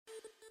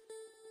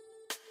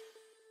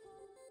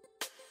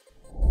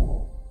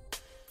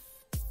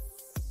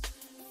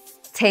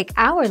Take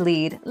our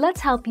lead, let's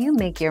help you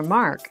make your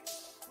mark.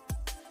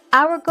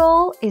 Our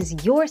goal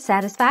is your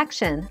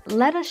satisfaction.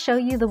 Let us show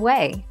you the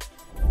way.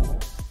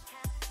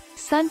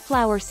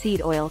 Sunflower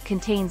seed oil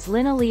contains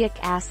linoleic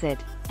acid,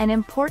 an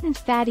important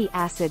fatty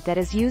acid that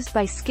is used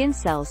by skin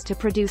cells to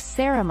produce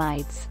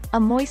ceramides, a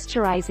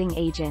moisturizing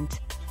agent.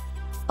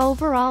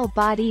 Overall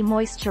body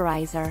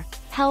moisturizer.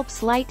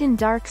 Helps lighten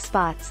dark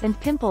spots and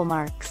pimple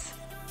marks.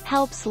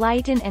 Helps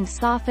lighten and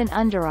soften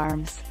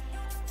underarms.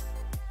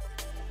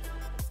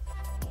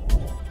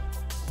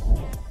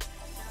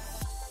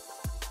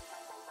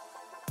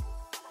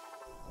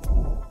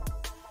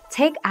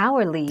 Take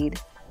our lead.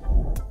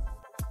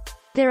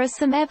 There is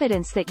some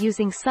evidence that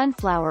using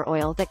sunflower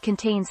oil that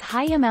contains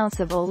high amounts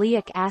of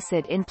oleic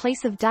acid in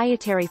place of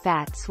dietary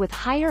fats with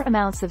higher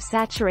amounts of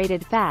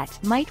saturated fat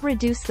might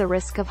reduce the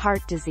risk of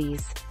heart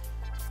disease.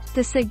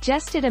 The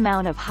suggested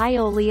amount of high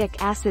oleic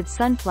acid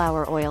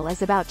sunflower oil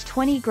is about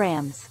 20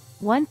 grams,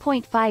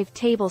 1.5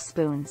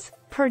 tablespoons,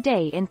 per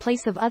day in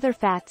place of other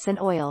fats and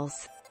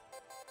oils.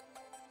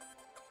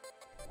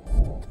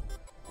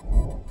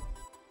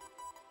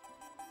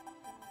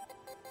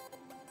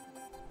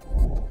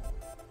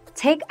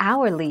 Take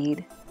our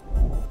lead.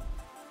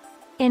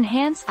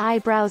 Enhance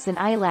eyebrows and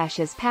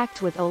eyelashes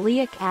packed with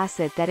oleic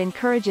acid that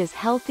encourages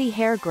healthy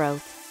hair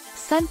growth.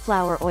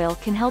 Sunflower oil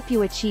can help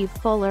you achieve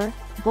fuller,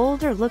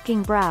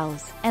 bolder-looking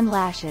brows and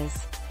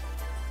lashes.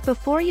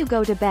 Before you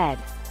go to bed,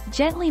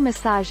 gently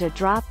massage a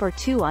drop or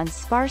two on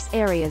sparse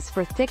areas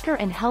for thicker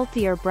and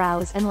healthier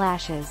brows and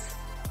lashes.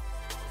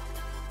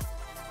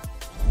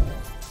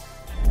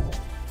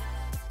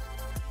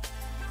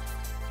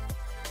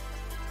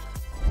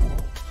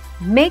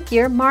 Make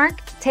your mark,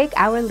 take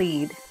our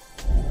lead.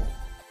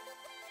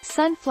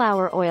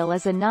 Sunflower oil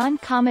is a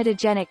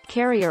non-comedogenic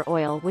carrier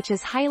oil which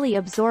is highly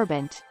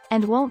absorbent,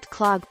 and won't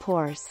clog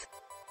pores.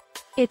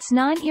 It's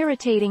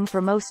non-irritating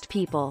for most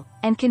people,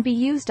 and can be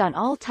used on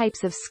all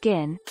types of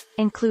skin,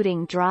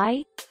 including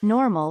dry,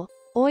 normal,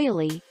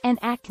 oily, and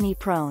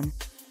acne-prone.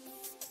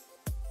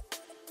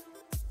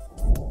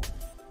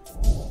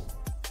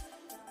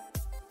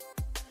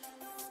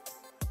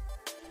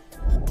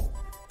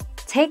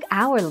 Take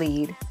our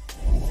lead.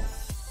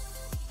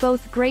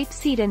 Both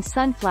grapeseed and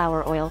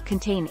sunflower oil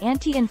contain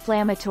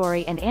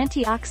anti-inflammatory and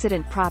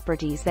antioxidant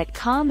properties that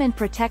calm and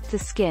protect the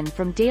skin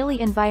from daily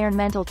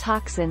environmental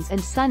toxins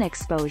and sun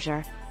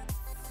exposure.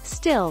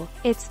 Still,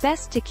 it's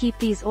best to keep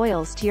these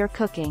oils to your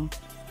cooking.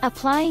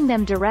 Applying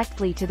them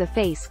directly to the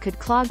face could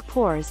clog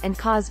pores and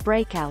cause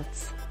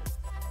breakouts.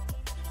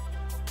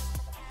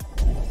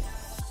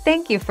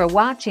 Thank you for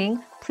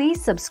watching.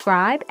 Please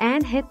subscribe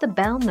and hit the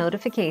bell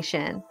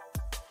notification.